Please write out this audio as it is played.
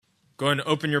Go ahead and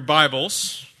open your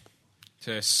Bibles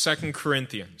to 2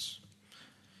 Corinthians.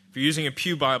 If you're using a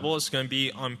Pew Bible, it's going to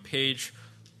be on page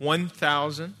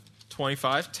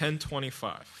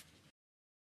 1025.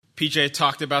 PJ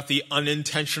talked about the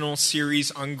unintentional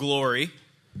series on glory,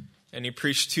 and he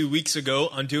preached 2 weeks ago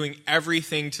on doing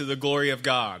everything to the glory of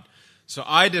God. So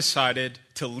I decided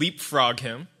to leapfrog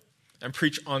him and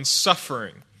preach on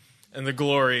suffering and the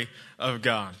glory of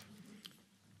God.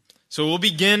 So we'll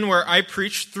begin where I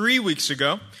preached 3 weeks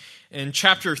ago in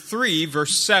chapter 3,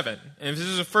 verse 7. And if this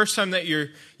is the first time that you're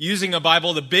using a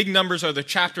Bible, the big numbers are the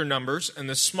chapter numbers, and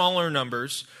the smaller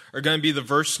numbers are going to be the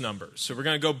verse numbers. So we're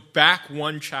going to go back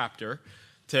one chapter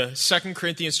to 2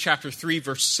 Corinthians chapter 3,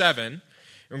 verse 7. And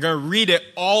we're going to read it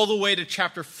all the way to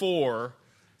chapter 4,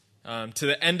 to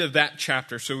the end of that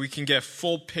chapter, so we can get a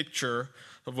full picture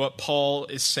of what Paul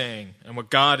is saying and what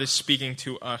God is speaking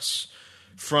to us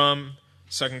from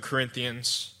 2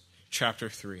 Corinthians chapter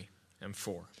 3 and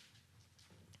 4.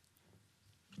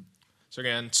 So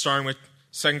again, starting with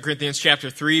 2 Corinthians chapter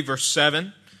 3, verse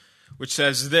 7, which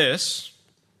says this: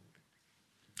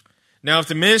 "Now if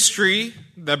the ministry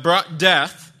that brought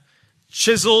death,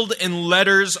 chiseled in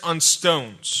letters on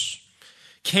stones,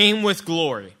 came with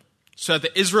glory, so that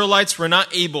the Israelites were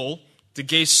not able to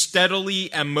gaze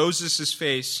steadily at Moses'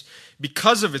 face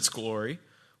because of its glory,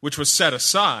 which was set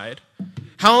aside,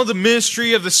 how will the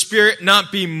ministry of the Spirit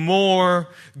not be more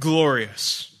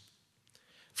glorious?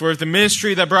 For if the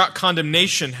ministry that brought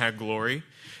condemnation had glory,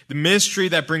 the ministry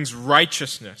that brings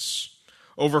righteousness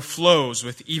overflows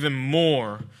with even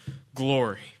more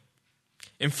glory.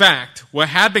 In fact, what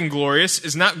had been glorious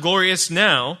is not glorious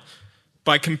now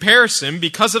by comparison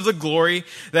because of the glory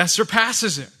that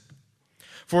surpasses it.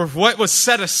 For if what was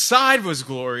set aside was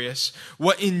glorious,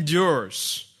 what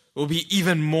endures will be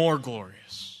even more glorious.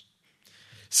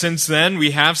 Since then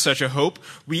we have such a hope,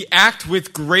 we act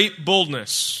with great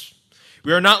boldness.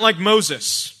 We are not like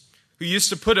Moses, who used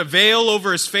to put a veil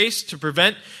over his face to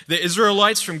prevent the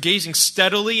Israelites from gazing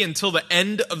steadily until the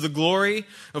end of the glory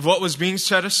of what was being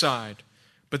set aside.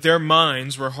 But their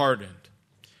minds were hardened.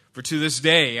 For to this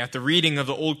day, at the reading of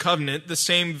the Old Covenant, the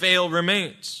same veil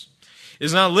remains. It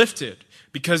is not lifted,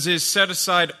 because it is set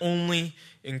aside only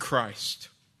in Christ.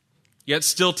 Yet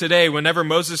still today, whenever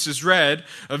Moses is read,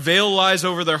 a veil lies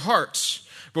over their hearts.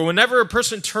 But whenever a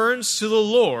person turns to the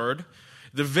Lord,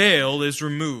 the veil is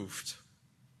removed.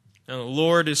 And the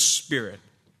Lord is Spirit.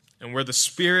 And where the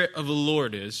Spirit of the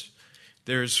Lord is,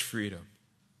 there is freedom.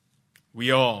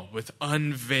 We all, with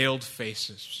unveiled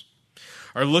faces,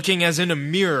 are looking as in a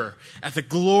mirror at the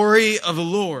glory of the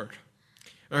Lord,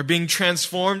 are being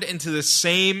transformed into the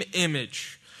same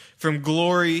image from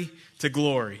glory to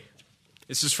glory.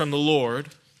 This is from the Lord,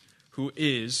 who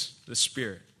is the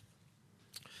Spirit.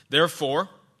 Therefore,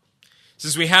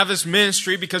 since we have this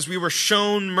ministry because we were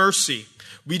shown mercy,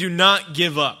 we do not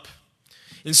give up.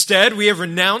 Instead, we have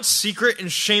renounced secret and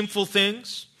shameful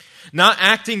things, not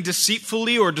acting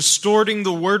deceitfully or distorting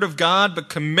the word of God, but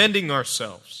commending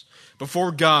ourselves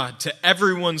before God to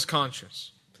everyone's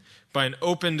conscience by an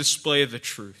open display of the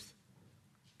truth.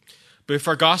 But if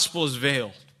our gospel is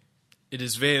veiled, it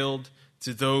is veiled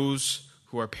to those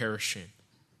who are perishing.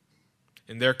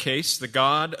 In their case, the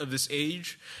God of this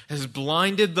age has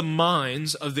blinded the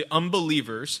minds of the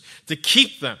unbelievers to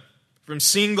keep them from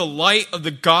seeing the light of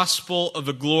the gospel of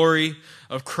the glory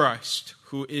of Christ,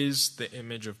 who is the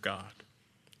image of God.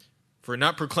 For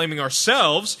not proclaiming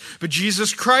ourselves, but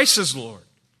Jesus Christ as Lord,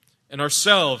 and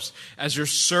ourselves as your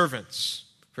servants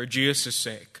for Jesus'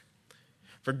 sake.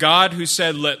 For God, who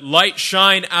said, 'Let light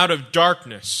shine out of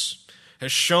darkness,'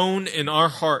 has shone in our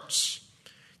hearts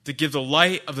to give the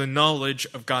light of the knowledge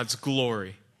of God's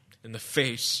glory in the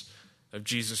face of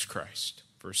Jesus Christ."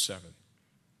 Verse 7.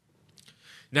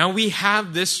 "Now we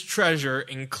have this treasure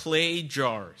in clay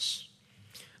jars,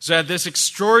 so that this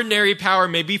extraordinary power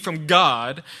may be from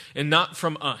God and not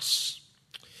from us.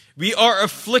 We are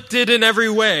afflicted in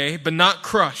every way, but not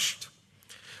crushed.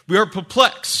 We are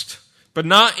perplexed, but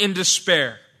not in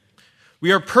despair.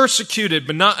 We are persecuted,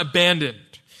 but not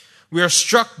abandoned. We are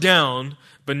struck down,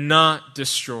 but not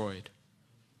destroyed.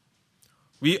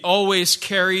 We always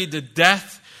carry the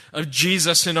death of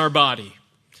Jesus in our body,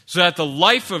 so that the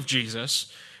life of Jesus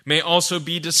may also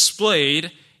be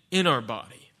displayed in our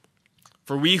body.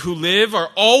 For we who live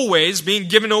are always being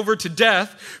given over to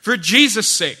death for Jesus'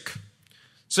 sake,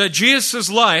 so that Jesus'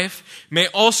 life may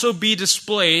also be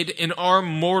displayed in our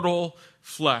mortal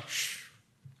flesh.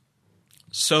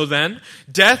 So then,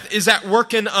 death is at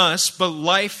work in us, but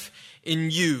life in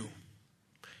you.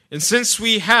 And since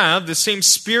we have the same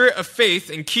spirit of faith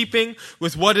in keeping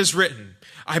with what is written,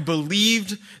 I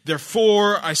believed,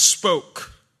 therefore I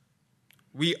spoke.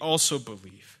 we also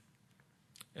believe,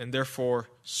 and therefore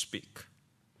speak.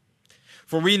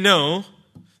 For we know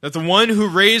that the one who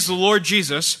raised the Lord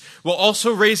Jesus will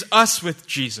also raise us with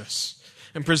Jesus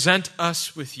and present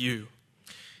us with you.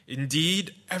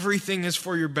 Indeed, everything is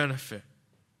for your benefit,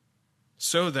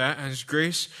 so that as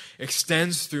grace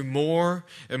extends through more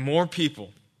and more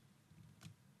people,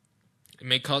 it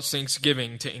may cause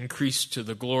thanksgiving to increase to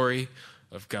the glory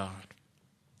of God.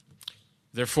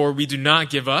 Therefore, we do not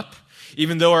give up.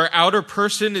 Even though our outer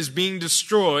person is being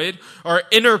destroyed, our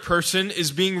inner person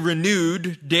is being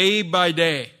renewed day by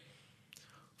day.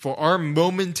 For our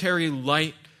momentary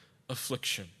light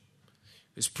affliction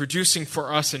is producing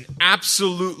for us an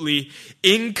absolutely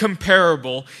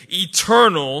incomparable,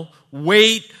 eternal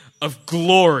weight of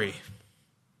glory.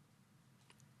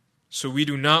 So we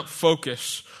do not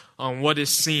focus on what is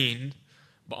seen,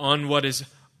 but on what is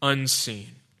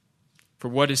unseen. For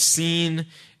what is seen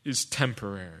is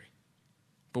temporary,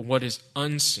 but what is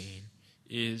unseen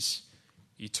is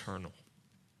eternal.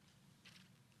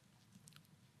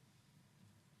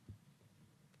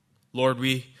 Lord,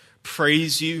 we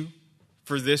praise you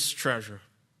for this treasure.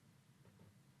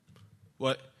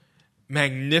 What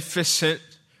magnificent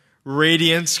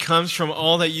radiance comes from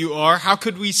all that you are. How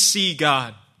could we see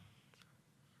God?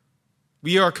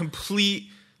 We are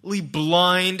completely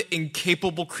blind,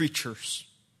 incapable creatures.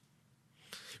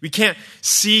 We can't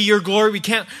see your glory. We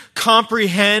can't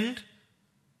comprehend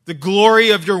the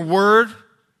glory of your word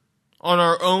on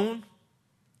our own.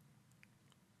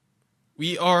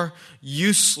 We are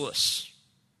useless.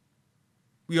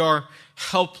 We are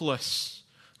helpless.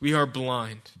 We are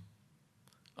blind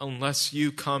unless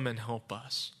you come and help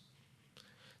us.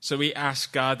 So we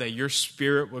ask, God, that your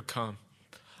Spirit would come,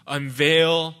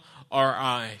 unveil our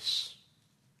eyes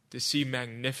to see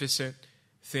magnificent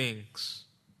things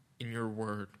in your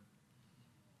word.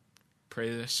 Pray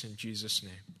this in Jesus'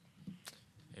 name.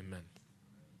 Amen.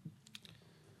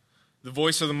 The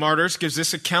Voice of the Martyrs gives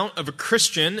this account of a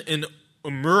Christian in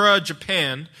Omura,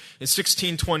 Japan in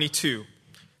 1622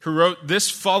 who wrote this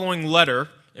following letter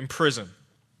in prison.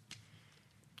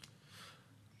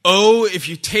 Oh, if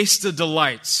you taste the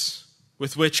delights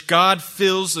with which God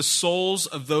fills the souls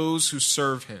of those who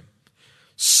serve him,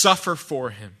 suffer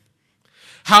for him,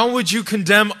 how would you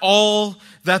condemn all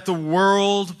that the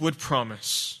world would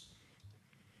promise?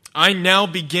 I now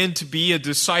begin to be a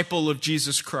disciple of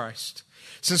Jesus Christ,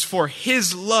 since for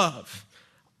his love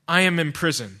I am in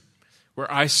prison,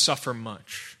 where I suffer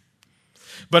much.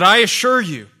 But I assure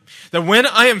you that when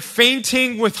I am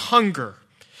fainting with hunger,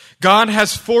 God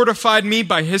has fortified me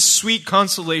by his sweet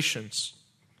consolations,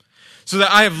 so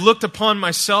that I have looked upon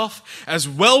myself as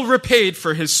well repaid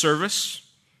for his service.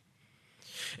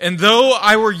 And though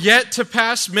I were yet to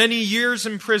pass many years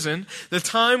in prison, the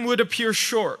time would appear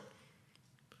short.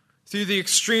 Through the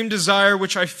extreme desire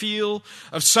which I feel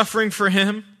of suffering for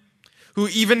him, who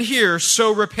even here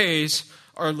so repays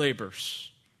our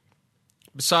labors.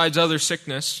 Besides other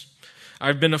sickness, I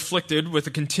have been afflicted with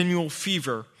a continual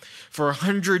fever for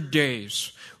 100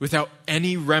 days without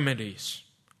any remedies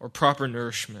or proper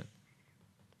nourishment.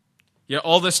 Yet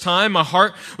all this time my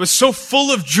heart was so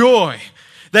full of joy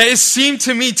that it seemed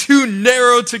to me too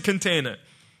narrow to contain it.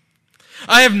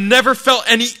 I have never felt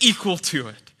any equal to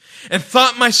it, and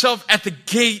thought myself at the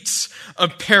gates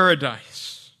of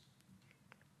paradise.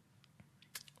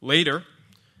 Later,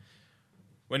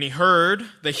 when he heard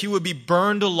that he would be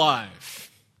burned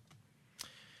alive,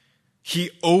 he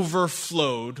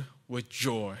overflowed with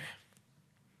joy.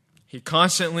 He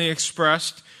constantly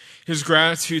expressed his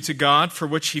gratitude to God for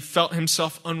which he felt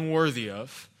himself unworthy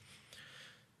of,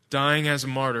 dying as a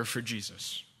martyr for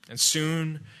Jesus. And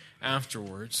soon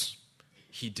afterwards,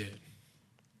 he did.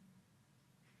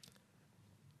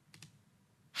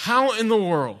 How in the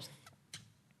world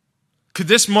could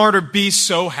this martyr be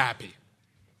so happy?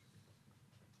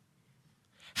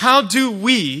 How do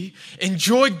we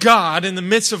enjoy God in the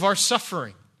midst of our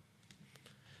suffering?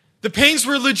 The pains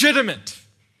were legitimate.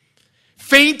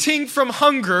 Fainting from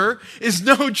hunger is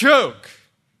no joke.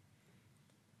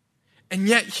 And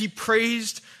yet he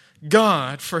praised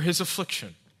God for his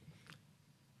affliction,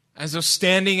 as though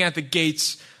standing at the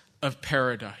gates of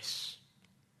paradise.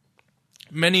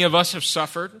 Many of us have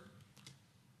suffered.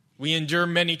 We endure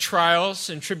many trials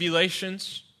and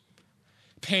tribulations,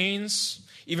 pains,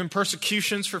 even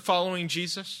persecutions for following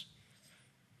Jesus.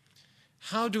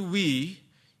 How do we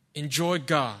enjoy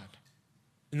God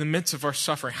in the midst of our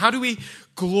suffering? How do we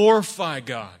glorify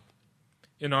God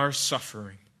in our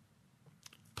suffering?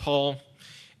 Paul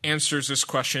answers this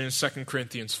question in 2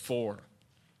 Corinthians 4.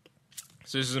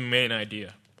 So this is the main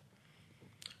idea.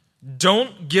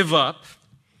 Don't give up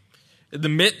in the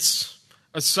midst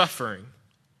of suffering.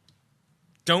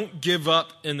 Don't give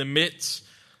up in the midst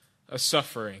of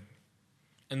suffering.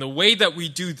 And the way that we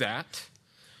do that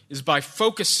is by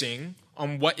focusing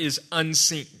on what is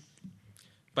unseen.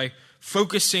 By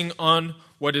focusing on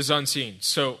what is unseen.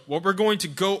 So what we're going to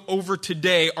go over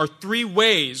today are 3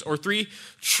 ways or 3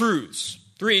 truths,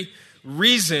 3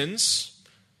 reasons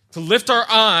to lift our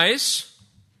eyes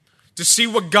to see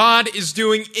what God is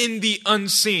doing in the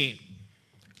unseen,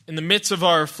 in the midst of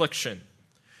our affliction.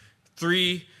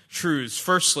 3 truths.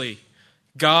 Firstly,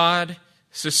 God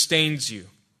sustains you.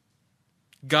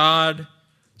 God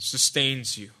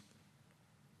sustains you.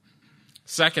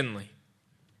 Secondly,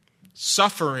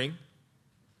 suffering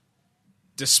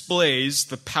displays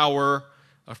the power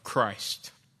of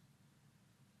Christ.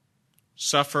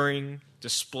 Suffering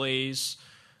displays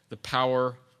the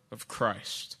power of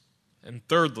Christ. And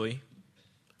thirdly,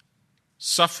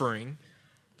 suffering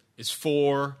is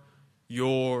for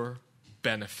your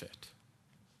benefit.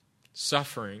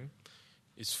 Suffering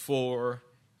is for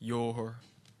your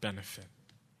benefit.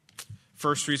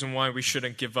 First reason why we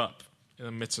shouldn't give up in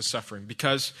the midst of suffering,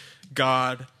 because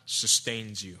God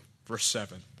sustains you. Verse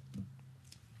 7.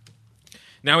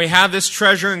 Now we have this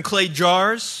treasure in clay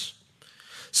jars,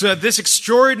 so that this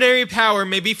extraordinary power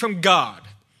may be from God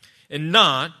and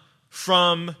not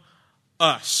from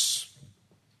us.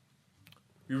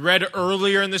 We read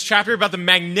earlier in this chapter about the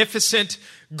magnificent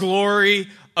glory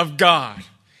of God.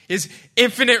 His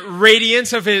infinite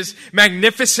radiance of His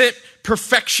magnificent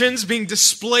perfections being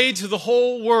displayed to the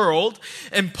whole world.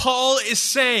 And Paul is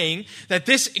saying that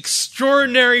this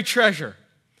extraordinary treasure,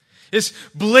 this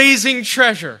blazing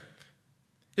treasure,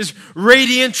 this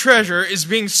radiant treasure is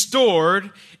being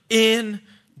stored in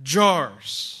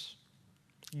jars.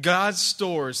 God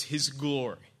stores His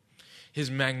glory, His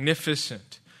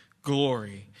magnificent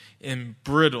glory, in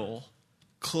brittle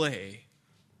clay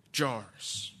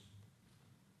jars.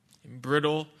 In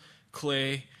brittle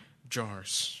clay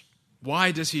jars.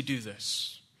 Why does He do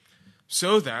this?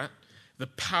 So that the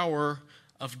power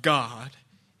of God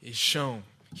is shown.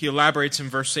 He elaborates in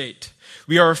verse 8.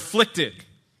 We are afflicted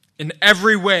in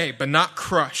every way, but not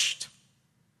crushed.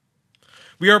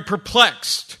 We are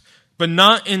perplexed, but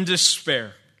not in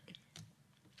despair.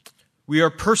 We are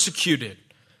persecuted,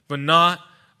 but not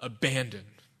abandoned.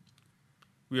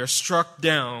 We are struck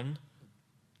down,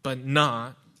 but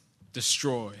not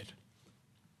destroyed.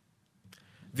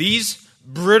 These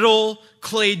brittle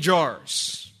clay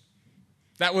jars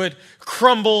that would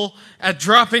crumble at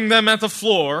dropping them at the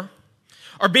floor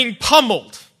are being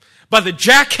pummeled by the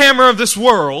jackhammer of this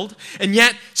world, and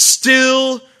yet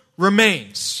still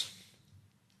remains.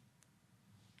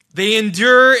 They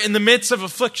endure in the midst of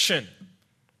affliction.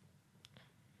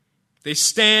 They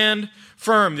stand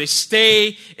firm. They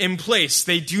stay in place.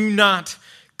 They do not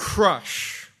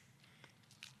crush.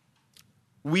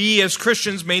 We as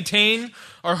Christians maintain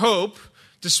our hope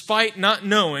despite not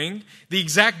knowing the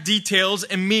exact details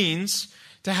and means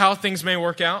to how things may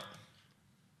work out.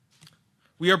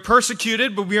 We are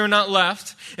persecuted, but we are not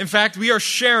left. In fact, we are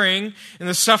sharing in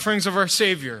the sufferings of our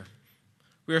Savior.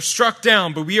 We are struck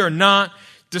down, but we are not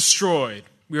destroyed.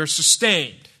 We are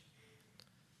sustained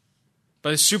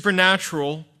by the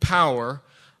supernatural power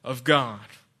of God.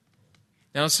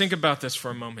 Now let's think about this for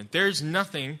a moment. There's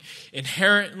nothing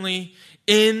inherently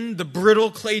in the brittle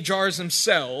clay jars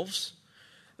themselves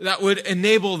that would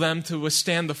enable them to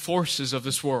withstand the forces of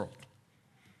this world.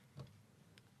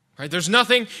 Right? There's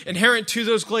nothing inherent to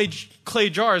those clay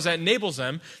jars that enables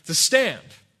them to stand.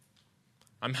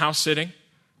 I'm house sitting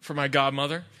for my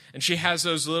godmother, and she has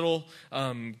those little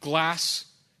glass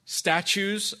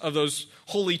statues of those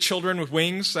holy children with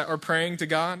wings that are praying to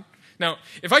God. Now,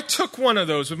 if I took one of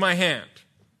those with my hand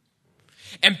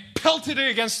and pelted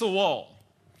it against the wall,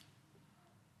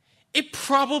 it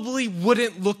probably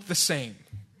wouldn't look the same.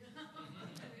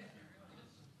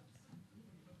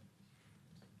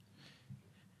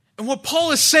 And what Paul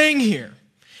is saying here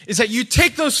is that you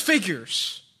take those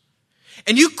figures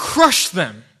and you crush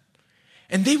them,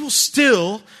 and they will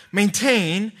still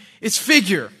maintain its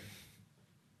figure.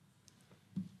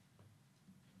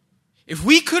 If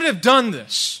we could have done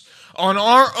this on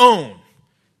our own,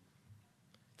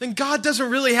 then God doesn't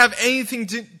really have anything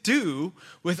to do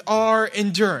with our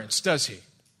endurance, does He?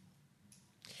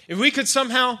 If we could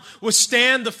somehow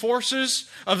withstand the forces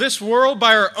of this world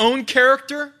by our own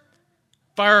character,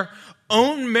 by our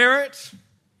own merit,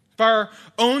 by our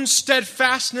own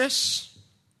steadfastness,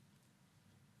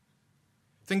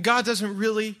 then God doesn't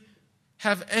really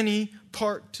have any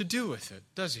part to do with it,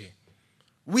 does He?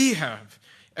 We have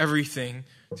everything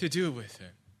to do with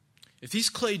it. If these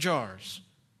clay jars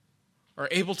are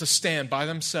able to stand by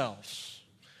themselves,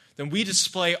 then we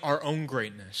display our own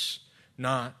greatness,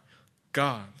 not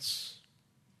God's.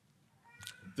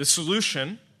 The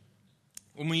solution,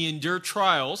 when we endure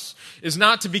trials, is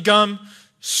not to become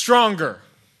stronger.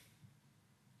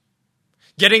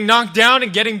 Getting knocked down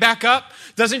and getting back up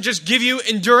doesn't just give you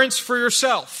endurance for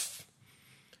yourself.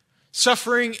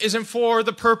 Suffering isn't for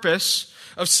the purpose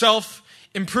of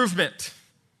self-improvement.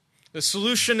 The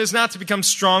solution is not to become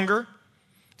stronger,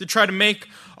 to try to make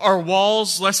our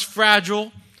walls less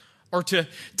fragile, or to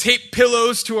tape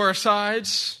pillows to our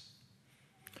sides.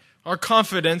 Our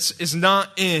confidence is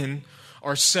not in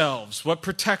ourselves. What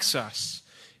protects us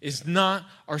is not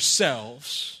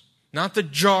ourselves, not the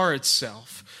jar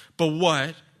itself, but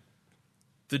what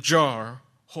the jar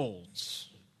holds.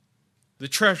 The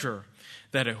treasure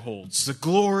that it holds. The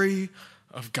glory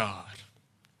of God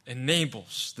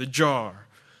enables the jar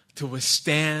to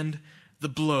withstand the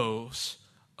blows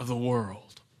of the world.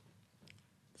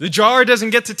 The jar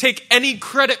doesn't get to take any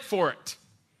credit for it.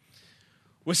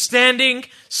 Withstanding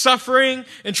suffering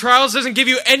and trials doesn't give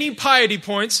you any piety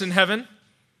points in heaven.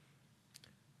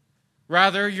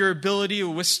 Rather, your ability to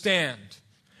withstand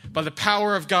by the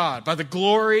power of God, by the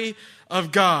glory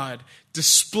of God,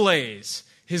 displays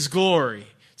His glory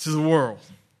to the world.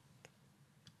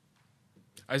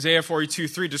 Isaiah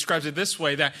 42:3 describes it this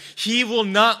way, that He will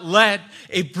not let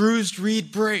a bruised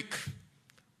reed break,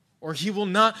 or He will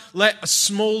not let a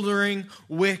smoldering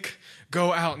wick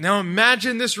go out. Now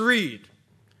imagine this reed,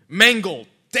 mangled,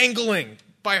 dangling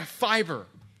by a fiber.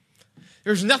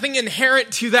 There's nothing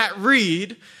inherent to that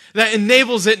reed that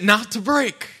enables it not to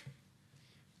break.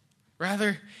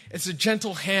 Rather, it's the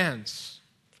gentle hands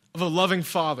of a loving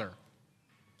Father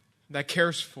that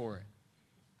cares for it,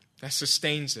 that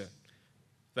sustains it,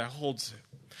 that holds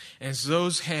it. And it's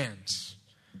those hands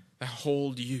that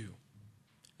hold you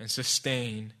and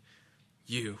sustain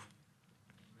you.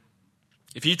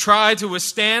 If you try to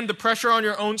withstand the pressure on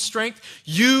your own strength,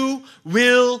 you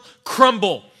will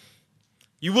crumble.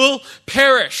 You will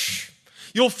perish.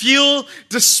 You'll feel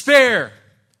despair.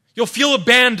 You'll feel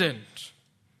abandoned.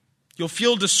 You'll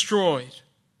feel destroyed.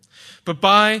 But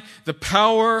by the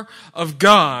power of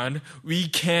God, we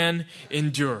can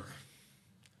endure.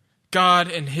 God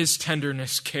in His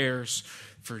tenderness cares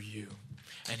for you.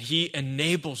 And He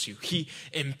enables you. He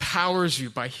empowers you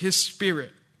by His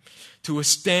Spirit to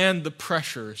withstand the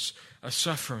pressures of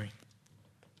suffering.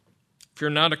 If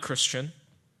you're not a Christian,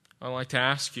 I'd like to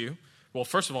ask you, well,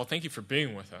 first of all, thank you for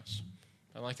being with us.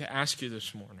 I'd like to ask you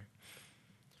this morning,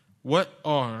 what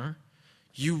are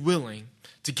you willing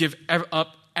to give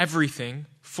up everything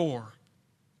for?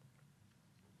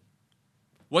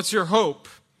 What's your hope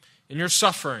in your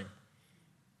suffering,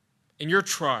 in your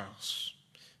trials?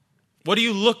 What do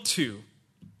you look to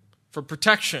for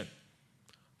protection,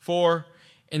 for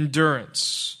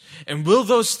endurance? And will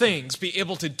those things be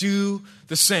able to do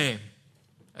the same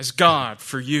as God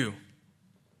for you?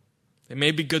 They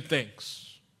may be good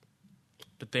things,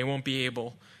 but they won't be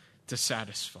able to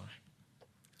satisfy.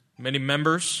 Many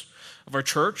members of our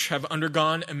church have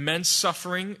undergone immense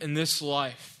suffering in this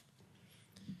life.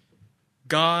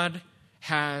 God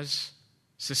has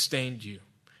sustained you,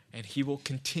 and He will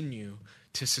continue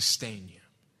to sustain you.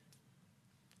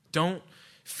 Don't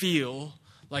feel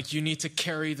like you need to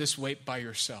carry this weight by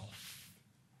yourself.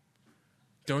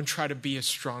 Don't try to be a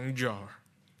strong jar.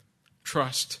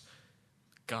 Trust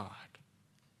God.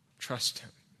 Trust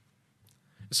Him.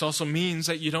 This also means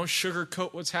that you don't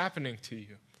sugarcoat what's happening to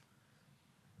you.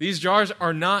 These jars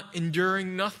are not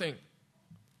enduring nothing.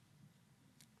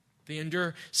 They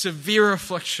endure severe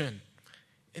affliction,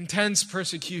 intense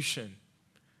persecution.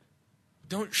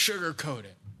 Don't sugarcoat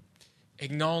it.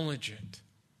 Acknowledge it.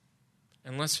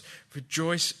 And let's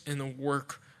rejoice in the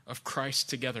work of Christ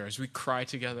together as we cry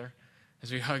together,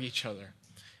 as we hug each other,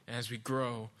 and as we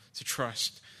grow to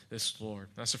trust this Lord.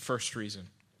 That's the first reason.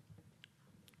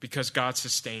 Because God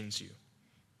sustains you.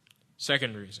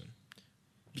 Second reason.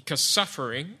 Because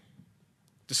suffering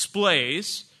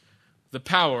displays the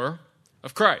power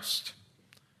of Christ.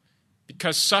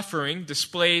 Because suffering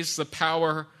displays the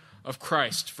power of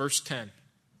Christ. Verse 10.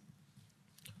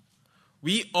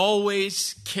 We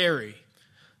always carry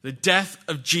the death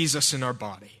of Jesus in our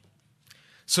body,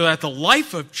 so that the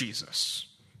life of Jesus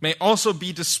may also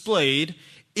be displayed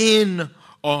in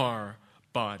our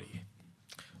body.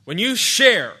 When you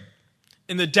share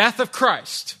in the death of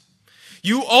Christ,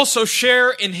 you also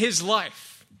share in His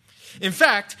life. In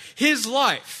fact, His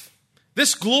life,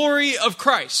 this glory of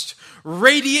Christ,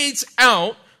 radiates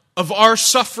out of our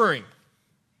suffering.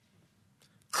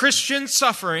 Christian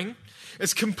suffering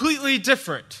is completely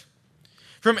different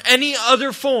from any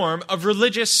other form of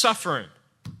religious suffering.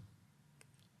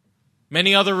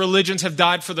 Many other religions have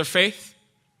died for their faith.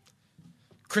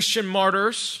 Christian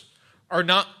martyrs are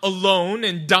not alone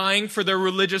in dying for their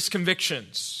religious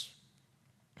convictions.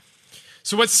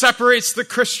 So what separates the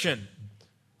Christian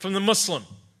from the Muslim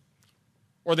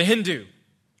or the Hindu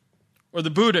or the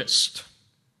Buddhist?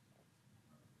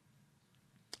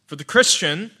 For the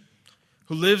Christian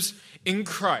who lives in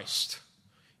Christ,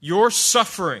 your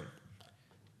suffering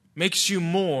makes you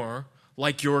more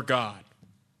like your God.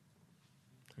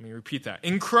 Let me repeat that.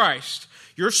 In Christ,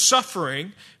 your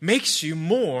suffering makes you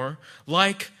more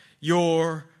like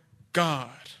your God.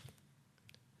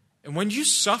 And when you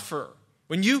suffer,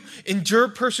 when you endure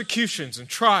persecutions and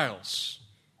trials,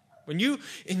 when you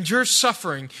endure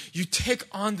suffering, you take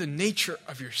on the nature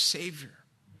of your Savior.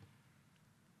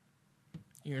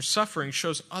 Your suffering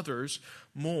shows others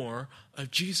more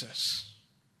of Jesus.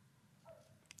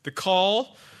 The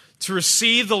call to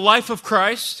receive the life of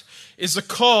Christ is a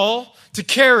call to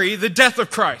carry the death of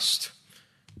Christ.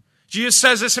 Jesus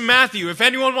says this in Matthew, if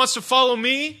anyone wants to follow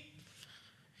me,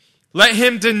 let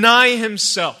him deny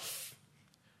himself,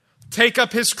 take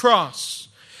up his cross,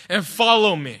 and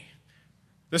follow me.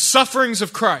 The sufferings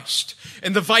of Christ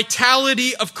and the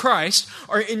vitality of Christ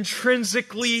are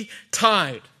intrinsically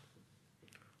tied.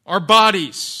 Our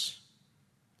bodies,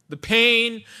 the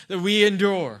pain that we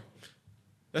endure,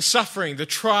 the suffering, the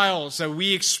trials that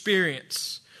we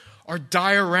experience are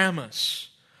dioramas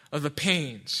of the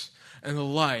pains and the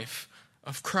life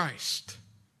of Christ.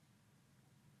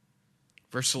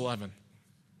 Verse 11.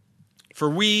 For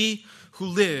we who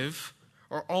live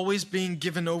are always being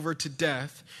given over to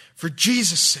death for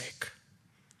Jesus' sake,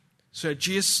 so that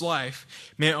Jesus'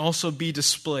 life may also be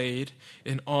displayed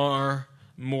in our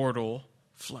mortal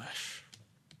flesh.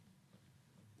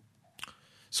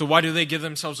 So why do they give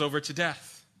themselves over to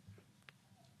death?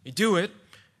 They do it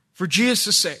for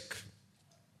Jesus' sake.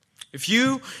 If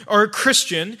you are a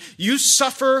Christian, you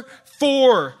suffer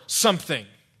for something.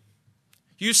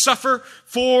 You suffer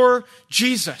for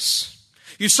Jesus.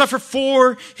 You suffer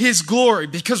for His glory,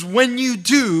 because when you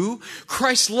do,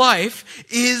 Christ's life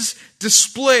is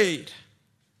displayed.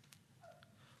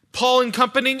 Paul and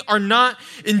company are not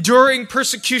enduring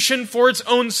persecution for its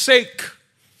own sake.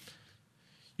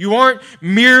 You aren't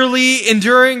merely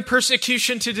enduring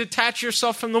persecution to detach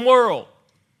yourself from the world.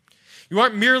 You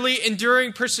aren't merely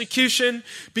enduring persecution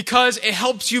because it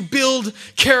helps you build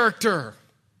character.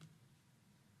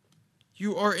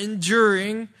 You are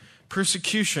enduring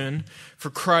persecution for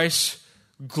Christ's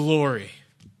glory.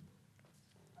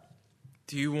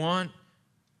 Do you want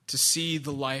to see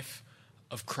the life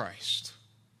of Christ?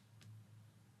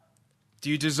 Do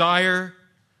you desire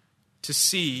to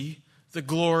see the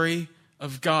glory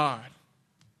of God?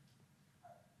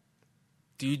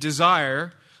 Do you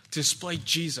desire to display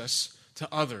Jesus to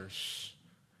others?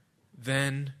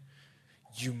 Then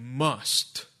you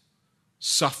must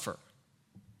suffer.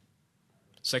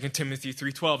 2 Timothy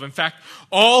 3:12. In fact,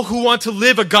 all who want to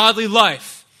live a godly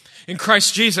life in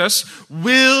Christ Jesus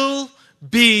will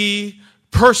be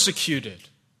persecuted.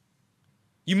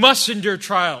 You must endure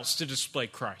trials to display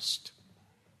Christ.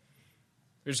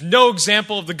 There's no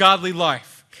example of the godly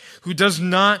life who does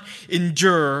not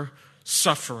endure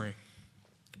suffering.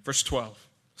 Verse 12.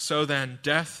 So then,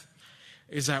 death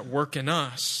is at work in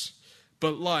us,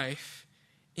 but life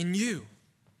in you.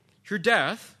 Your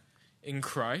death in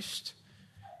Christ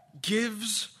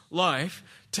gives life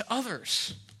to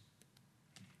others.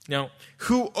 Now,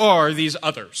 who are these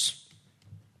others?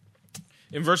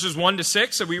 In verses 1 to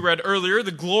 6 that we read earlier,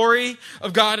 the glory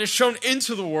of God is shown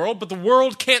into the world, but the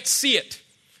world can't see it.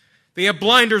 They have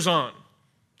blinders on.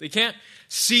 They can't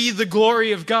see the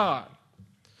glory of God.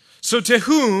 So to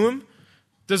whom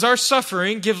does our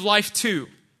suffering give life to?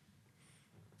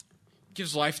 It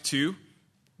gives life to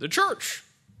the church.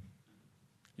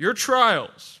 Your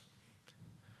trials,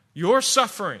 your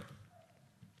suffering,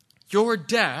 your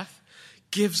death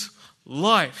gives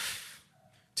life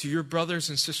to your brothers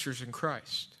and sisters in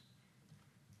Christ.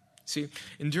 See,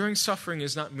 enduring suffering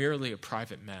is not merely a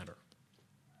private matter.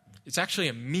 It's actually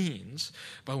a means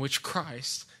by which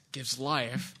Christ gives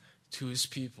life to His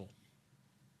people.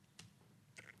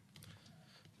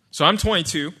 So I'm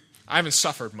 22. I haven't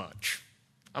suffered much.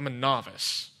 I'm a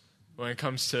novice when it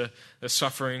comes to the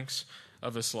sufferings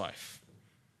of this life.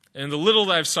 And the little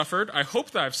that I've suffered, I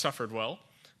hope that I've suffered well,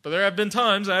 but there have been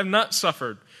times I have not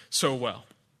suffered so well.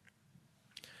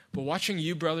 But watching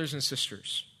you, brothers and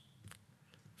sisters,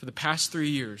 for the past 3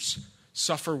 years,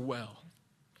 suffer well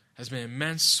has been an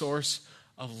immense source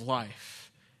of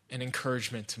life and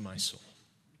encouragement to my soul.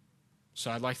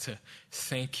 So I'd like to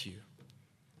thank you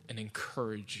and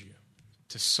encourage you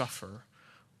to suffer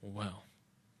well.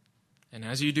 And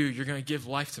as you do, you're going to give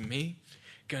life to me,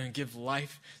 going to give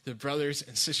life to the brothers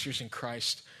and sisters in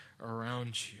Christ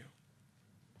around you.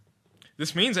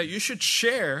 This means that you should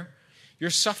share your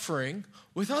suffering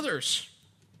with others.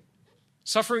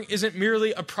 Suffering isn't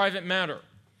merely a private matter.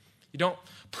 You don't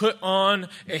put on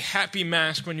a happy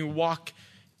mask when you walk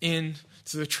into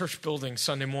the church building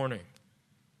Sunday morning.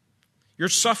 Your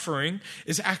suffering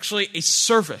is actually a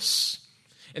service,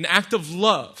 an act of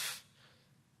love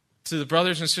to the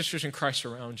brothers and sisters in Christ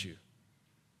around you.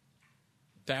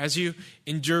 That as you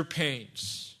endure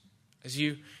pains, as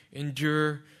you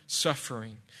endure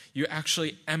suffering, you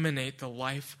actually emanate the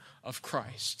life of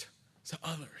Christ to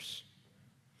others.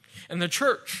 And the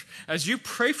church, as you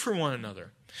pray for one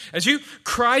another, as you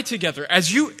cry together,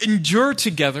 as you endure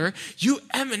together, you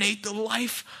emanate the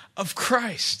life of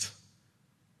Christ.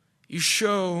 You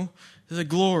show the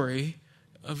glory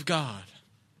of God.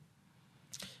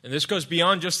 And this goes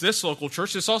beyond just this local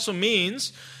church. This also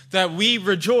means that we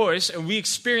rejoice and we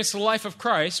experience the life of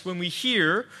Christ when we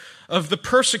hear of the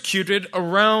persecuted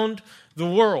around the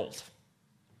world.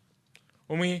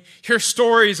 When we hear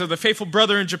stories of the faithful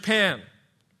brother in Japan,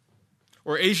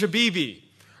 or Asia Bibi,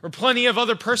 or plenty of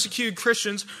other persecuted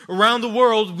Christians around the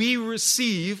world, we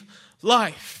receive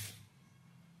life.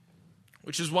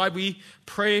 Which is why we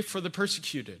pray for the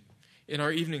persecuted in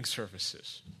our evening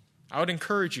services. I would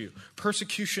encourage you,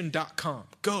 persecution.com.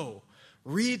 Go,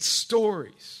 read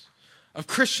stories of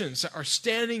Christians that are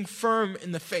standing firm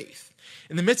in the faith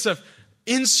in the midst of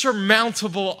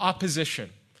insurmountable opposition,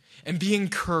 and be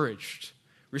encouraged.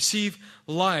 Receive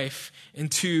life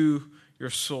into your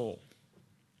soul.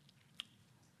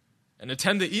 And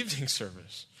attend the evening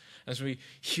service as we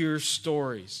hear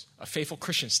stories of faithful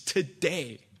Christians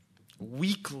today,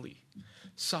 weekly,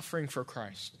 suffering for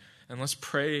Christ. And let's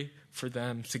pray for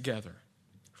them together.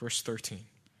 Verse 13.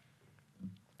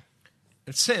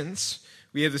 And since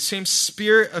we have the same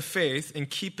spirit of faith in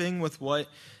keeping with what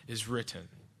is written,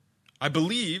 I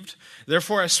believed,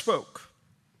 therefore I spoke.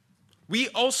 We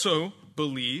also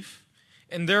believe,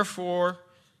 and therefore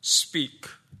speak.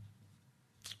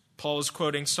 Paul is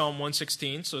quoting Psalm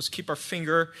 116, so let's keep our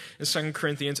finger in 2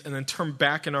 Corinthians and then turn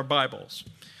back in our Bibles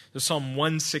to Psalm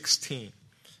 116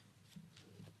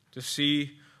 to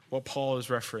see what Paul is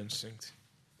referencing.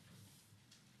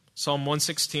 Psalm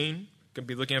 116, going to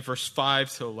be looking at verse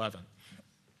 5 to 11.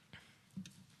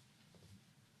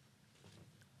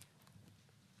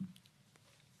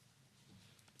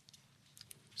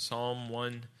 Psalm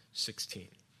 116.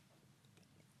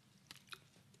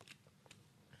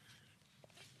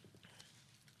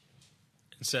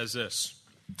 It says this: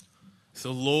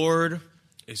 The Lord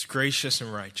is gracious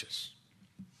and righteous.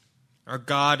 Our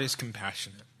God is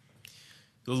compassionate.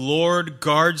 The Lord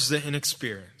guards the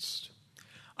inexperienced.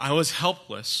 I was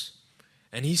helpless,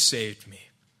 and he saved me.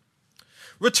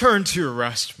 Return to your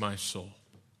rest, my soul,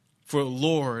 for the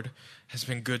Lord has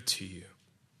been good to you.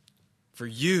 For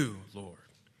you, Lord,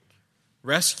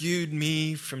 rescued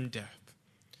me from death,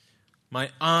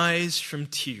 my eyes from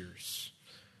tears,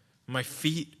 my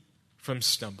feet from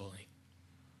stumbling.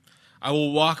 I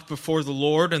will walk before the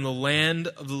Lord in the land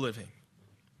of the living.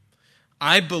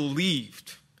 I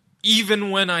believed,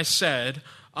 even when I said,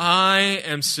 I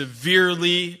am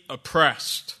severely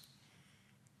oppressed.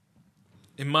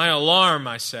 In my alarm,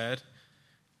 I said,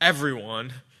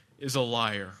 everyone is a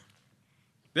liar.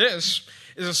 This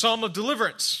is a psalm of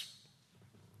deliverance,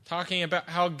 talking about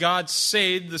how God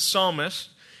saved the psalmist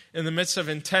in the midst of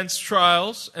intense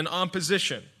trials and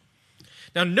opposition.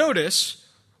 Now notice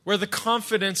where the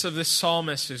confidence of this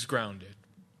psalmist is grounded.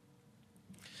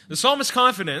 The psalmist's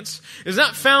confidence is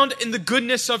not found in the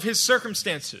goodness of his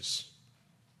circumstances.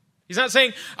 He's not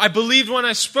saying, I believed when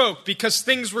I spoke because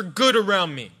things were good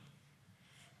around me.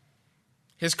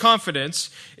 His confidence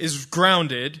is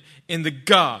grounded in the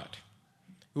God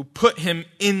who put him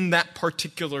in that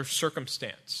particular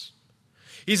circumstance.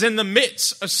 He's in the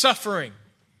midst of suffering,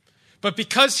 but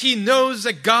because he knows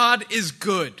that God is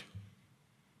good,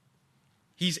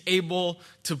 he's able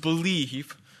to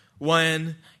believe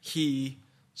when he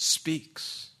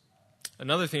speaks.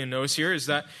 Another thing to notice here is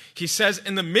that he says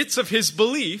in the midst of his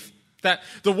belief that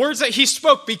the words that he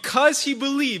spoke because he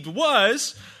believed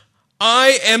was,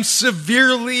 I am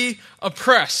severely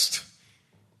oppressed.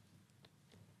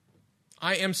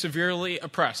 I am severely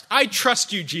oppressed. I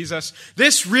trust you, Jesus.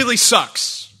 This really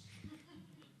sucks.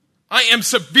 I am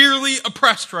severely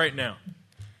oppressed right now.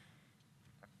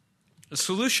 The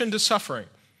solution to suffering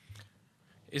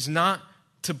is not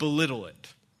to belittle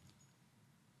it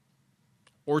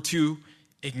or to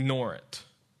ignore it.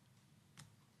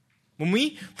 When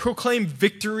we proclaim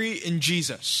victory in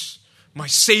Jesus, my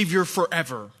Savior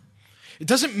forever, It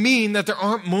doesn't mean that there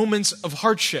aren't moments of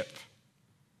hardship.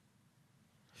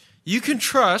 You can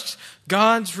trust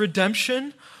God's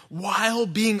redemption while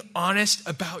being honest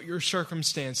about your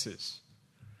circumstances.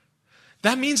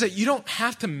 That means that you don't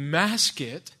have to mask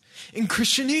it in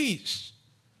Christianese.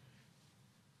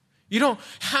 You don't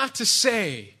have to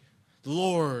say, the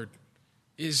Lord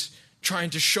is trying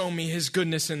to show me his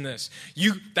goodness in this.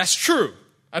 That's true.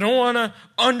 I don't want to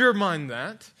undermine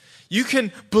that. You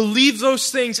can believe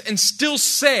those things and still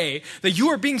say that you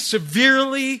are being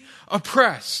severely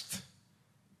oppressed.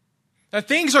 That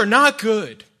things are not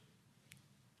good.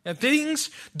 That things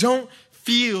don't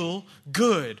feel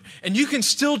good. And you can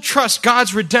still trust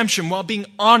God's redemption while being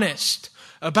honest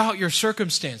about your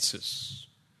circumstances.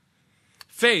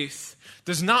 Faith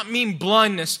does not mean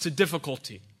blindness to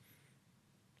difficulty.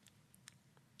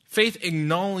 Faith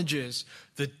acknowledges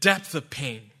the depth of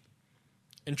pain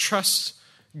and trusts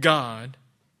God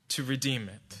to redeem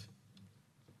it.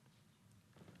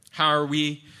 How are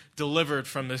we delivered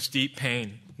from this deep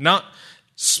pain? Not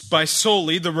by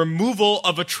solely the removal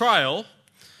of a trial,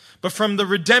 but from the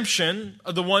redemption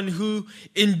of the one who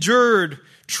endured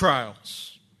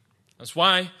trials. That's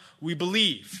why we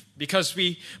believe, because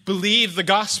we believe the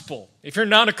gospel. If you're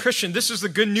not a Christian, this is the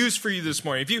good news for you this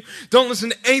morning. If you don't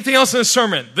listen to anything else in the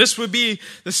sermon, this would be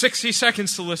the 60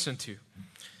 seconds to listen to.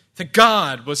 That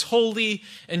God was holy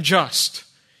and just.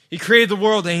 He created the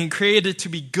world and he created it to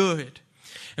be good.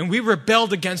 And we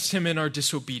rebelled against him in our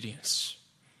disobedience.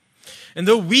 And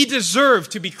though we deserve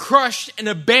to be crushed and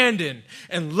abandoned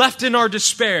and left in our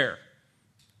despair,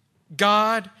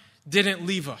 God didn't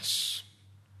leave us.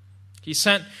 He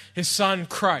sent his son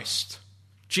Christ,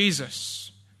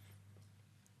 Jesus.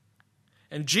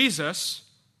 And Jesus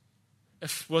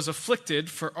was afflicted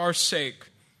for our sake.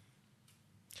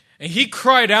 And he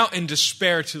cried out in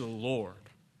despair to the Lord.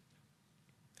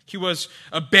 He was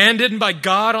abandoned by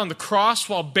God on the cross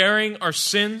while bearing our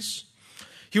sins.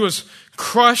 He was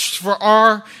crushed for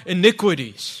our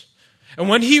iniquities. And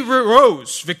when he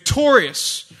rose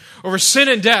victorious over sin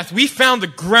and death, we found the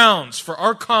grounds for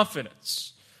our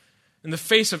confidence in the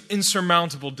face of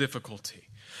insurmountable difficulty.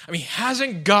 I mean,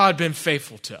 hasn't God been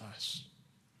faithful to us?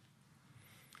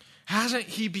 Hasn't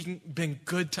he been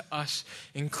good to us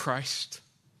in Christ?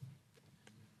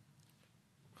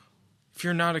 If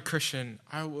you're not a Christian,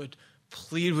 I would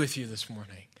plead with you this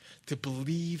morning to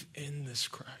believe in this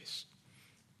Christ.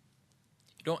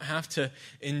 You don't have to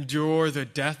endure the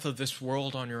death of this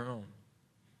world on your own.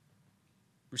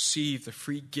 Receive the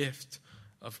free gift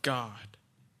of God.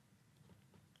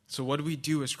 So what do we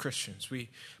do as Christians? We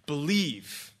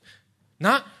believe,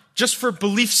 not just for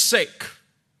belief's sake,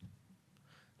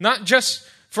 not just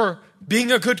for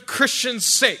being a good Christian's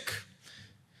sake,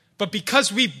 but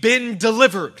because we've been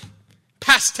delivered.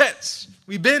 Past tense.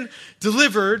 We've been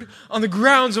delivered on the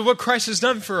grounds of what Christ has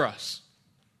done for us.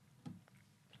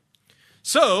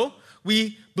 So,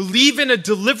 we believe in a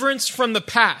deliverance from the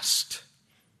past,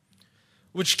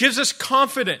 which gives us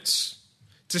confidence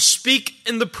to speak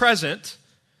in the present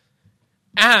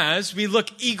as we look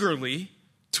eagerly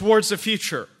towards the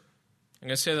future. I'm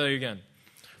going to say that again.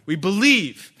 We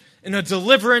believe in a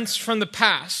deliverance from the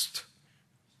past,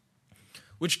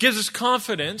 which gives us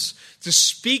confidence to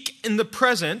speak in the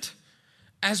present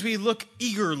as we look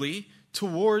eagerly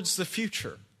towards the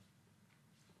future.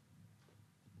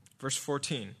 Verse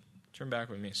 14. Turn back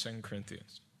with me, 2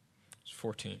 Corinthians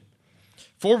 14.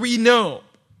 For we know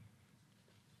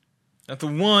that the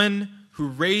one who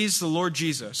raised the Lord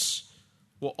Jesus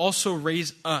will also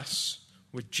raise us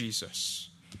with Jesus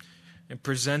and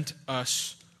present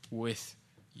us with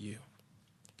you.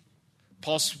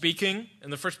 Paul speaking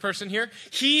in the first person here.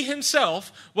 He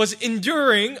himself was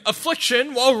enduring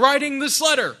affliction while writing this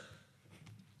letter.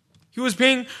 He was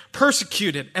being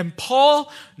persecuted. And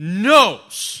Paul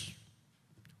knows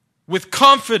with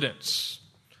confidence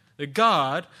that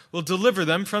God will deliver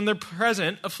them from their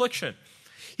present affliction.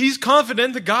 He's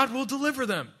confident that God will deliver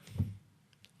them.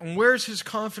 And where's his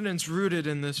confidence rooted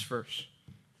in this verse?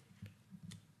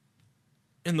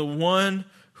 In the one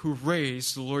who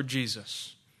raised the Lord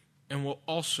Jesus and will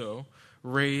also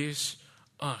raise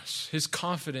us. His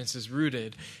confidence is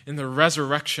rooted in the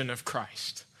resurrection of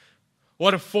Christ.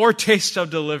 What a foretaste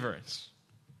of deliverance.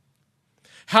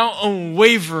 How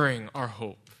unwavering our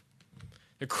hope.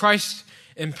 That Christ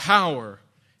in power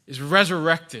is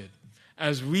resurrected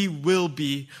as we will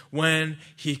be when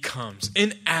he comes.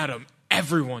 In Adam,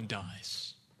 everyone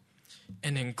dies.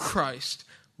 And in Christ,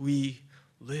 we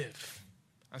live.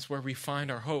 That's where we find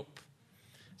our hope.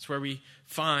 That's where we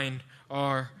find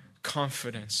our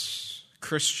confidence.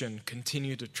 Christian,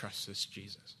 continue to trust this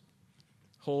Jesus.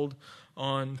 Hold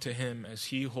on to him as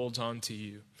he holds on to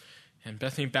you. And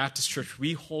Bethany Baptist Church,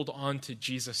 we hold on to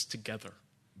Jesus together.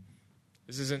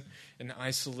 This isn't an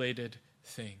isolated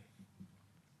thing.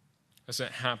 It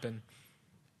doesn't happen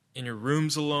in your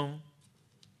rooms alone,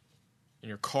 in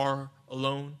your car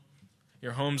alone,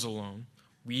 your homes alone.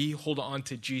 We hold on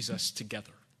to Jesus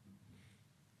together.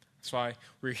 That's why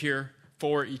we're here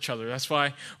for each other. That's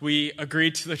why we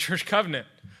agreed to the church covenant.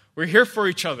 We're here for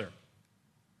each other.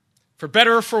 For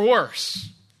better or for worse.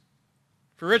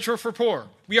 For rich or for poor.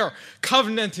 We are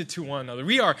covenanted to one another.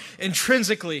 We are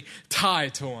intrinsically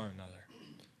tied to one another.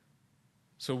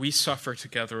 So we suffer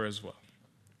together as well.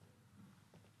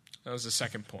 That was the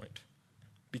second point.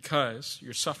 Because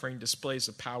your suffering displays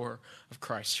the power of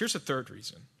Christ. Here's a third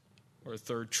reason, or a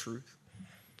third truth.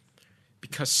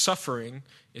 Because suffering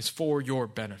is for your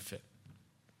benefit.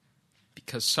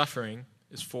 Because suffering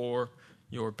is for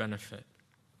your benefit.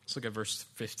 Let's look at verse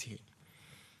 15.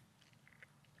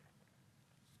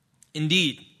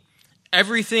 Indeed,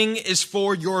 everything is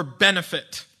for your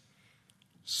benefit,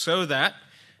 so that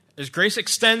as grace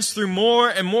extends through more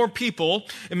and more people,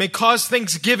 it may cause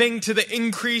thanksgiving to the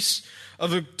increase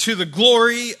to the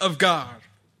glory of God.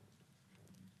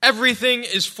 Everything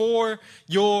is for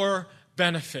your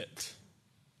benefit.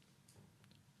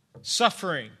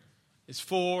 Suffering is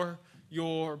for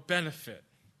your benefit.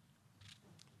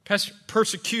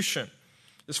 Persecution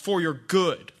is for your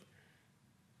good.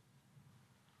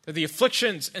 The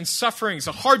afflictions and sufferings,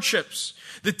 the hardships,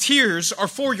 the tears are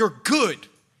for your good.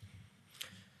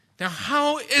 Now,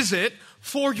 how is it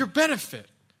for your benefit?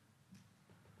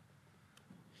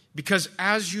 Because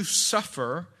as you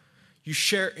suffer, you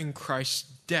share in Christ's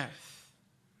death.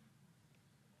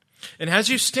 And as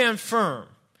you stand firm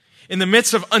in the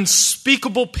midst of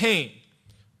unspeakable pain,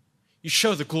 you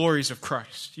show the glories of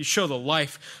Christ. You show the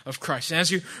life of Christ. And as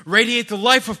you radiate the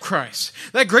life of Christ,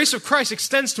 that grace of Christ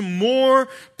extends to more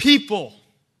people.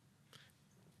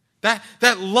 That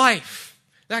life,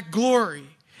 that glory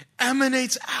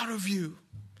emanates out of you.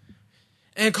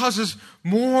 And it causes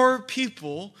more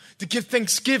people to give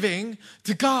thanksgiving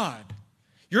to God.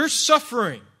 Your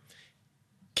suffering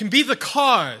can be the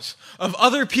cause of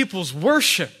other people's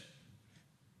worship.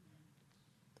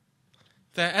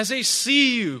 That as they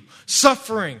see you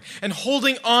suffering and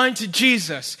holding on to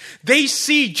Jesus, they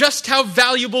see just how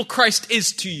valuable Christ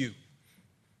is to you.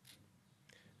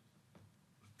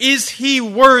 Is he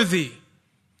worthy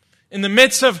in the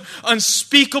midst of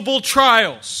unspeakable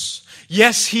trials?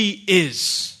 Yes, he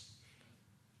is.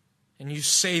 And you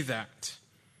say that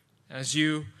as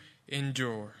you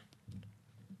endure.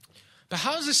 But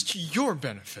how is this to your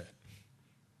benefit?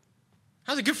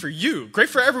 How's it good for you? Great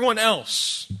for everyone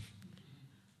else.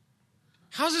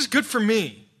 How's this good for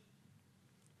me?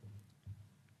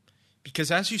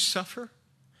 Because as you suffer,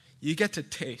 you get to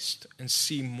taste and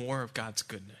see more of God's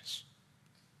goodness.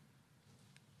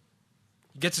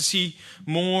 You get to see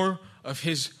more of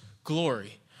his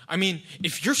glory. I mean,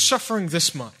 if you're suffering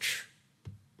this much,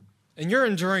 and you're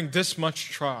enduring this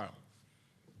much trial,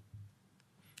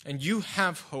 and you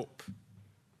have hope,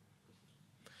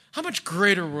 how much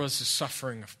greater was the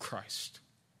suffering of Christ?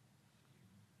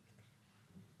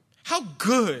 How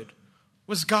good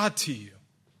was God to you?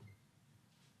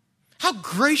 How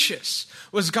gracious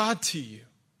was God to you?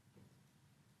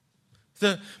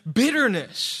 The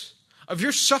bitterness of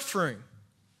your suffering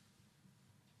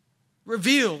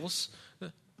reveals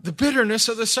the bitterness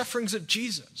of the sufferings of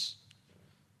Jesus.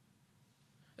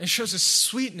 And shows the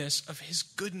sweetness of his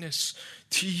goodness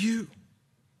to you.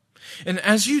 And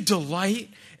as you delight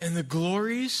in the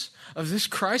glories of this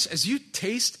Christ, as you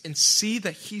taste and see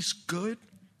that he's good,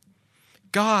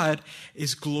 God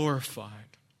is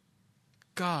glorified.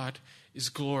 God is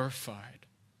glorified.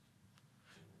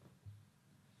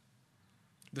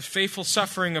 The faithful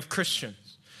suffering of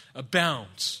Christians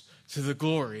abounds to the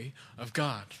glory of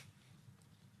God.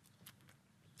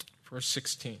 Verse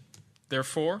 16.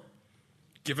 Therefore,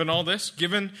 given all this,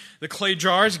 given the clay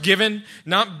jars, given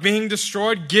not being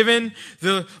destroyed, given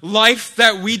the life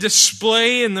that we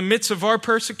display in the midst of our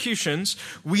persecutions,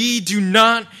 we do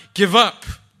not give up.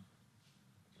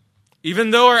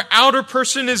 Even though our outer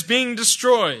person is being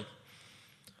destroyed,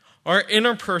 our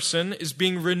inner person is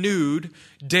being renewed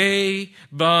day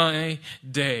by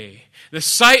day. The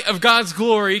sight of God's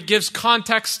glory gives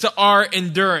context to our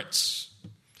endurance.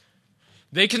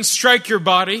 They can strike your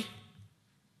body.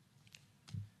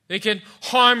 They can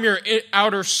harm your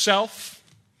outer self.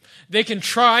 They can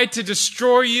try to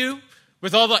destroy you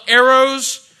with all the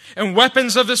arrows and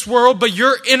weapons of this world, but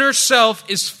your inner self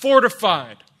is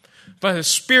fortified by the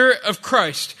Spirit of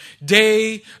Christ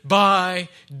day by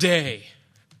day.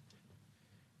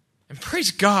 And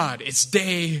praise God, it's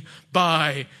day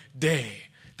by day,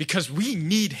 because we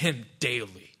need him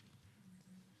daily.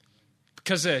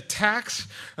 Because the attacks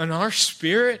on our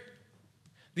spirit,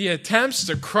 the attempts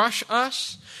to crush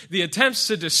us, the attempts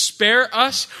to despair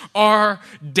us are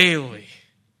daily.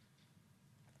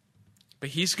 But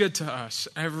he's good to us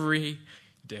every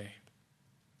day.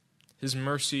 His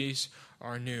mercies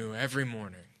are new every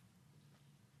morning.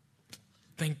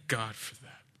 Thank God for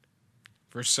that.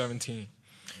 Verse 17.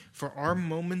 For our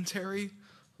momentary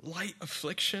light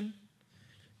affliction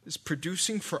is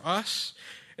producing for us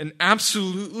an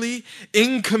absolutely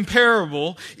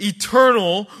incomparable,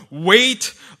 eternal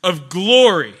weight of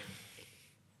glory.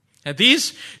 And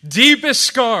these deepest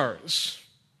scars,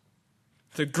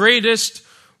 the greatest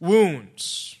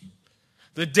wounds,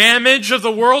 the damage of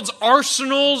the world's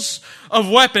arsenals of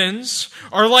weapons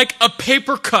are like a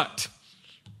paper cut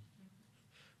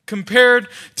compared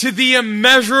to the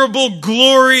immeasurable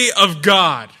glory of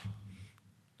God.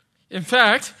 In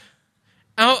fact,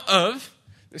 out of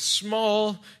this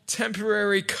small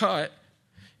temporary cut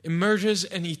emerges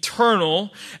an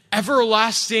eternal,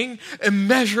 everlasting,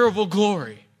 immeasurable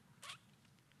glory.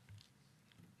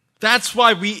 That's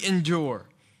why we endure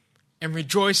and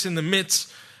rejoice in the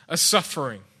midst of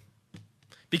suffering,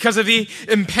 because of the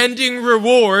impending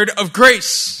reward of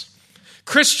grace.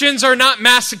 Christians are not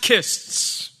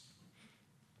masochists.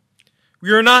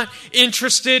 We are not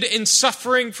interested in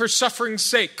suffering for suffering's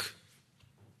sake.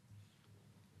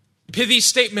 Pithy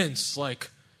statements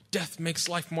like, death makes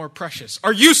life more precious,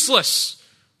 are useless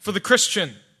for the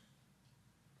Christian.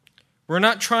 We're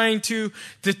not trying to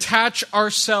detach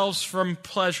ourselves from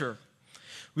pleasure.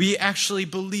 We actually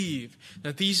believe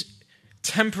that these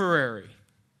temporary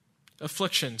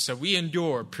afflictions that we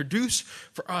endure produce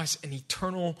for us an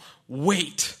eternal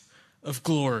weight of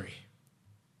glory.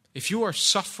 If you are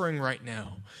suffering right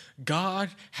now,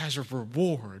 God has a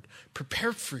reward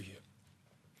prepared for you.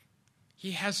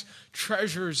 He has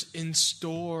treasures in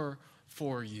store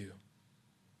for you.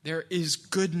 There is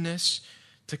goodness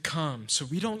to come. So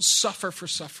we don't suffer for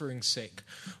suffering's sake.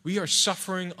 We are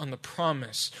suffering on the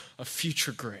promise of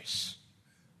future grace,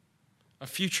 of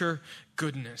future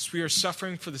goodness. We are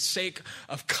suffering for the sake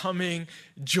of coming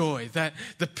joy. That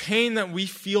the pain that we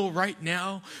feel right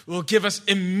now will give us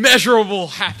immeasurable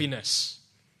happiness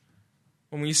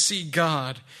when we see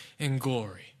God in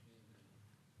glory.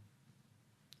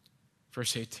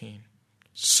 Verse 18.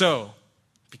 So,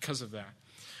 because of that,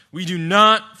 we do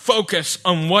not focus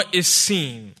on what is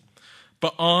seen,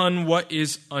 but on what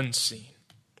is unseen.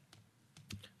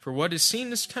 For what is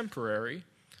seen is temporary,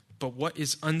 but what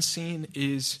is unseen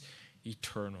is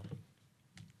eternal.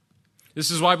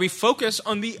 This is why we focus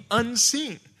on the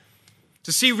unseen.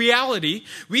 To see reality,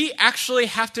 we actually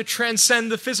have to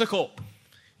transcend the physical.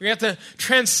 We have to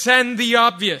transcend the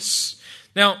obvious.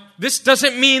 Now, this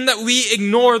doesn't mean that we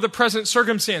ignore the present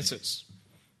circumstances.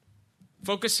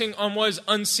 Focusing on what is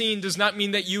unseen does not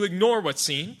mean that you ignore what's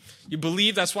seen. You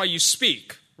believe, that's why you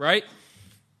speak, right?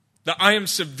 That I am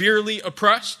severely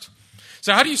oppressed.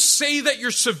 So how do you say that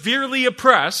you're severely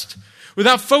oppressed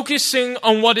without focusing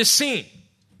on what is seen?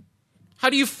 How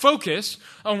do you focus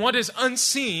on what is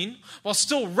unseen while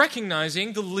still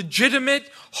recognizing the legitimate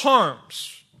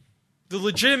harms, the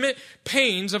legitimate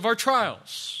pains of our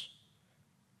trials?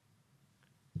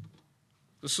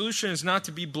 The solution is not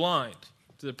to be blind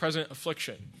to the present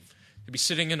affliction, to be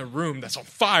sitting in a room that's on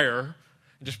fire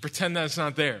and just pretend that it's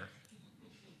not there.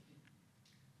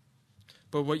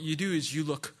 But what you do is you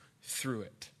look through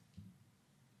it.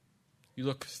 You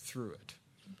look through it.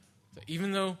 That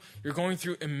even though you're going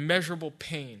through immeasurable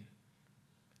pain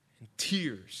and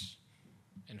tears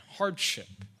and hardship,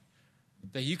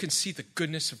 that you can see the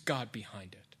goodness of God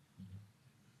behind it.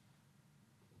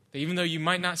 That even though you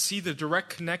might not see the direct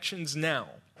connections now,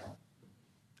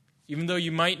 even though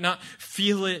you might not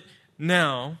feel it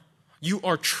now, you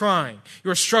are trying,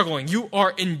 you are struggling, you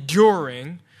are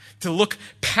enduring to look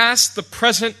past the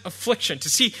present affliction, to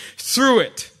see through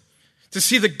it, to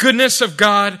see the goodness of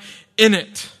God in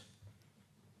it.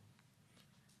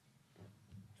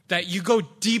 That you go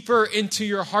deeper into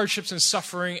your hardships and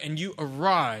suffering and you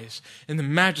arise in the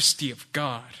majesty of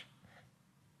God.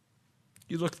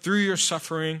 You look through your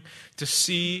suffering to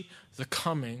see the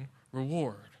coming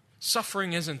reward.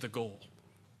 Suffering isn't the goal.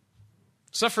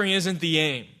 Suffering isn't the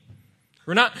aim.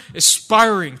 We're not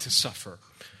aspiring to suffer.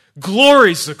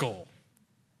 Glory's the goal.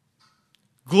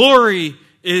 Glory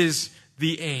is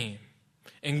the aim.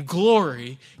 And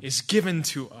glory is given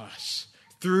to us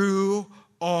through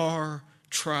our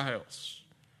trials.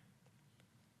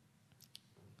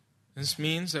 This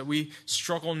means that we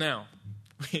struggle now.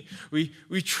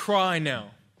 We try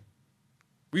now.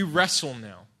 We wrestle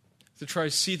now to try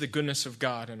to see the goodness of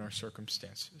God in our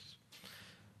circumstances.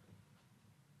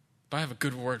 But I have a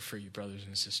good word for you, brothers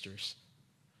and sisters.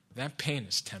 That pain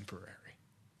is temporary.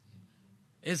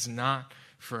 It's not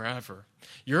forever.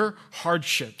 Your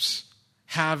hardships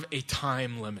have a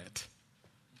time limit.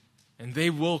 And they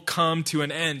will come to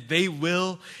an end. They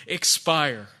will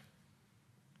expire.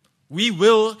 We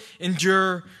will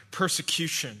endure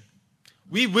persecution.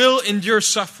 We will endure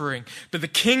suffering. But the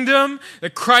kingdom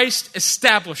that Christ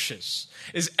establishes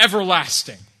is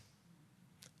everlasting.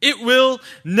 It will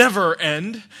never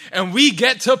end, and we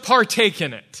get to partake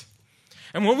in it.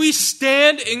 And when we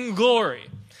stand in glory,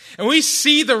 and we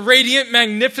see the radiant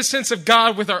magnificence of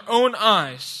God with our own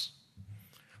eyes,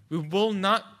 we will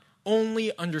not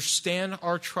only understand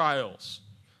our trials,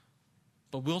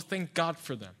 but we'll thank God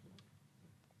for them.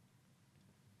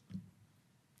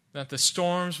 That the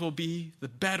storms will be the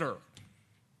better.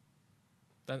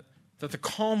 That the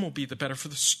calm will be the better for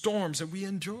the storms that we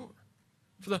endure.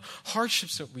 For the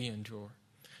hardships that we endure.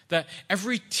 That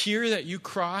every tear that you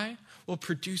cry will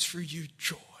produce for you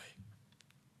joy.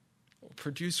 Will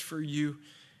produce for you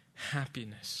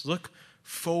happiness. Look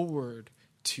forward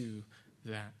to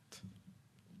that.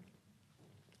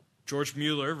 George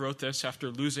Mueller wrote this after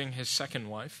losing his second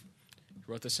wife. He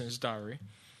wrote this in his diary.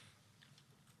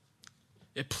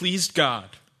 It pleased God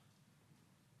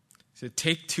to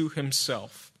take to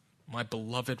himself my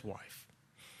beloved wife,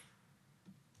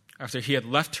 after he had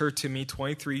left her to me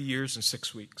 23 years and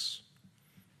 6 weeks.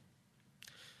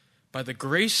 By the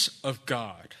grace of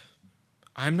God,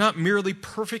 I am not merely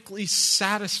perfectly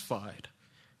satisfied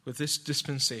with this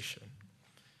dispensation,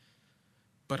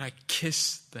 but I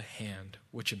kiss the hand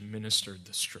which administered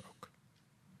the stroke.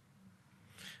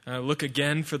 And I look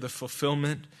again for the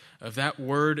fulfillment of that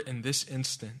word in this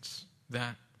instance,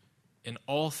 that in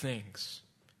all things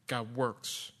God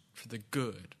works for the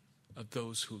good of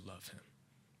those who love him.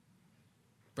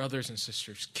 Brothers and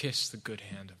sisters, kiss the good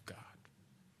hand of God.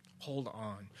 Hold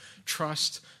on.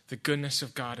 Trust the goodness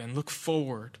of God and look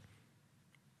forward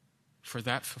for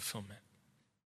that fulfillment.